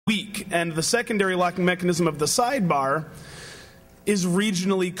weak. And the secondary locking mechanism of the sidebar is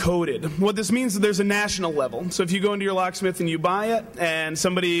regionally coded. What this means is there's a national level. So if you go into your locksmith and you buy it, and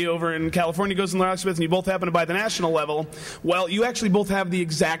somebody over in California goes in the locksmith and you both happen to buy the national level, well, you actually both have the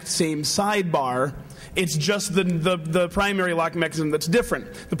exact same sidebar. It's just the primary lock mechanism that's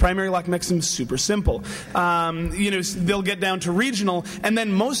different. The primary lock mechanism is super simple. They'll get down to regional, and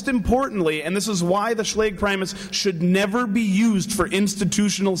then most importantly, and this is why the Schlage Primus should never be used for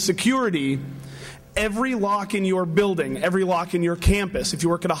institutional security, every lock in your building, every lock in your campus, if you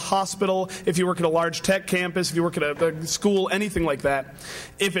work at a hospital, if you work at a large tech campus, if you work at a school, anything like that,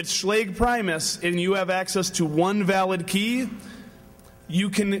 if it's Schlage Primus and you have access to one valid key, you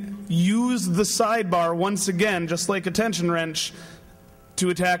can use the sidebar once again, just like a tension wrench, to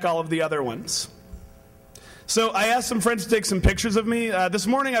attack all of the other ones. So I asked some friends to take some pictures of me. This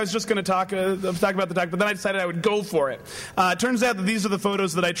morning I was just going to talk about the talk, but then I decided I would go for it. It turns out that these are the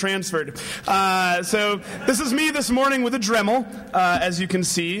photos that I transferred. So this is me this morning with a Dremel, as you can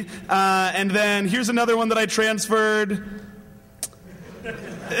see. And then here's another one that I transferred.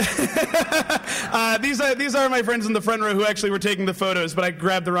 These are my friends in the front row who actually were taking the photos, but I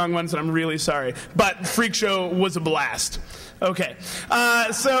grabbed the wrong ones, and I'm really sorry. But Freak Show was a blast. Okay,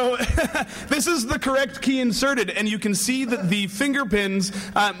 so this is the correct key inserted, and you can see that the finger pins,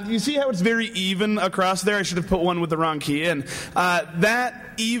 you see how it's very even across there? I should have put one with the wrong key in. That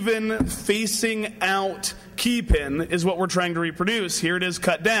even facing out key pin is what we're trying to reproduce. Here it is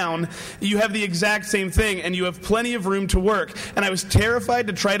cut down. You have the exact same thing, and you have plenty of room to work. And I was terrified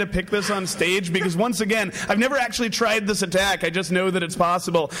to try to pick this on stage because, once again, I've never actually tried this attack. I just know that it's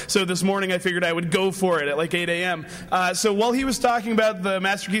possible. So this morning I figured I would go for it at like 8 a.m. So while he was talking about the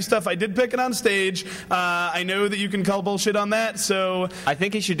master key stuff, I did pick it on stage. I know that you can call bullshit on that, so I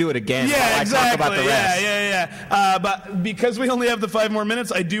think he should do it again. Yeah, exactly. Talk about the rest. Yeah. But because we only have the 5 more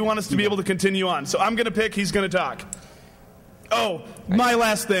minutes, I do want us to be able to continue on. So I'm going to pick, he's going to talk. Oh, my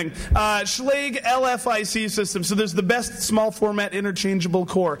last thing. Schlage LFIC system. So there's the best small format interchangeable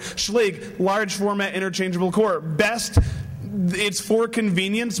core. Schlage large format interchangeable core. Best, it's for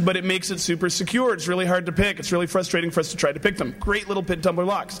convenience, but it makes it super secure. It's really hard to pick. It's really frustrating for us to try to pick them. Great little pin tumbler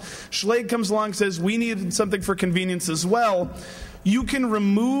locks. Schlage comes along and says, we need something for convenience as well. You can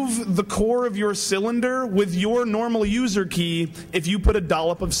remove the core of your cylinder with your normal user key if you put a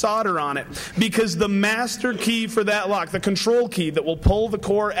dollop of solder on it. Because the master key for that lock, the control key that will pull the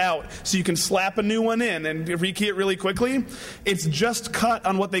core out so you can slap a new one in and rekey it really quickly, it's just cut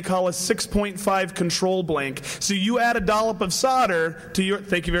on what they call a 6.5 control blank. So you add a dollop of solder to your,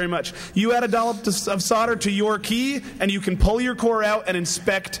 thank you very much, you add a dollop of solder to your key and you can pull your core out and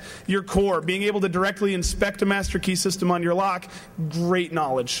inspect your core. Being able to directly inspect a master key system on your lock, great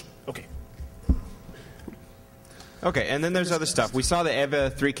knowledge. Okay, and then there's other stuff. We saw the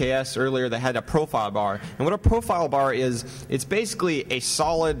EVA 3KS earlier that had a profile bar. And what a profile bar is, it's basically a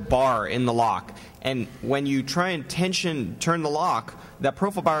solid bar in the lock. And when you try and turn the lock, that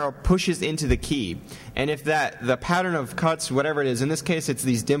profile bar pushes into the key. And if the pattern of cuts, whatever it is, in this case it's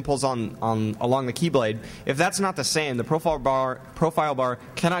these dimples along the key blade, if that's not the same, the profile bar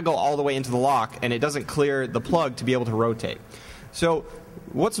cannot go all the way into the lock, and it doesn't clear the plug to be able to rotate. So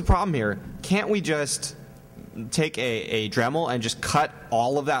what's the problem here? Can't we just take a Dremel and just cut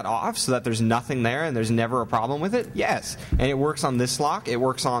all of that off so that there's nothing there and there's never a problem with it? Yes. And it works on this lock. It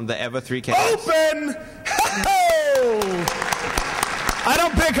works on the EVA 3K. Open! I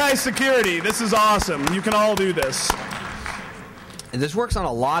don't pick high security. This is awesome. You can all do this. And this works on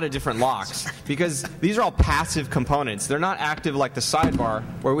a lot of different locks because these are all passive components. They're not active like the sidebar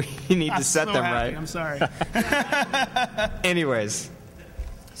where we need to set them right. I'm sorry. Anyways,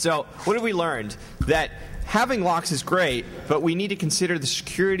 so what have we learned? That having locks is great, but we need to consider the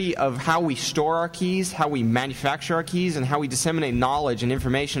security of how we store our keys, how we manufacture our keys, and how we disseminate knowledge and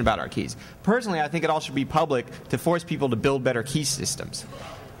information about our keys. Personally, I think it all should be public to force people to build better key systems.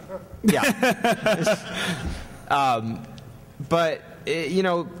 Yeah. But,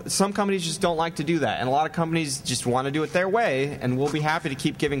 some companies just don't like to do that. And a lot of companies just want to do it their way, and we'll be happy to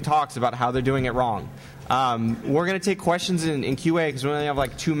keep giving talks about how they're doing it wrong. We're going to take questions in QA because we only have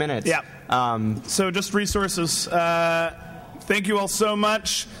like 2 minutes. Yeah. So just resources. Thank you all so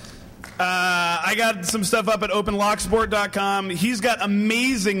much. I got some stuff up at openlocksport.com. He's got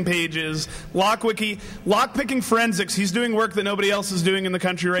amazing pages. LockWiki, Lockpicking Forensics. He's doing work that nobody else is doing in the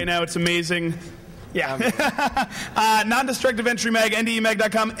country right now. It's amazing. Yeah. Non-destructive entry mag,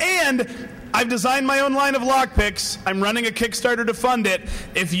 ndemag.com. And I've designed my own line of lockpicks. I'm running a Kickstarter to fund it.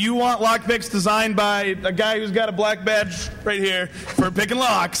 If you want lockpicks designed by a guy who's got a black badge right here for picking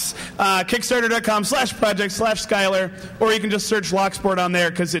locks, Kickstarter.com/project/Schuyler, or you can just search Locksport on there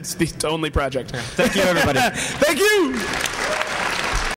because it's the only project. Thank you, everybody. Thank you.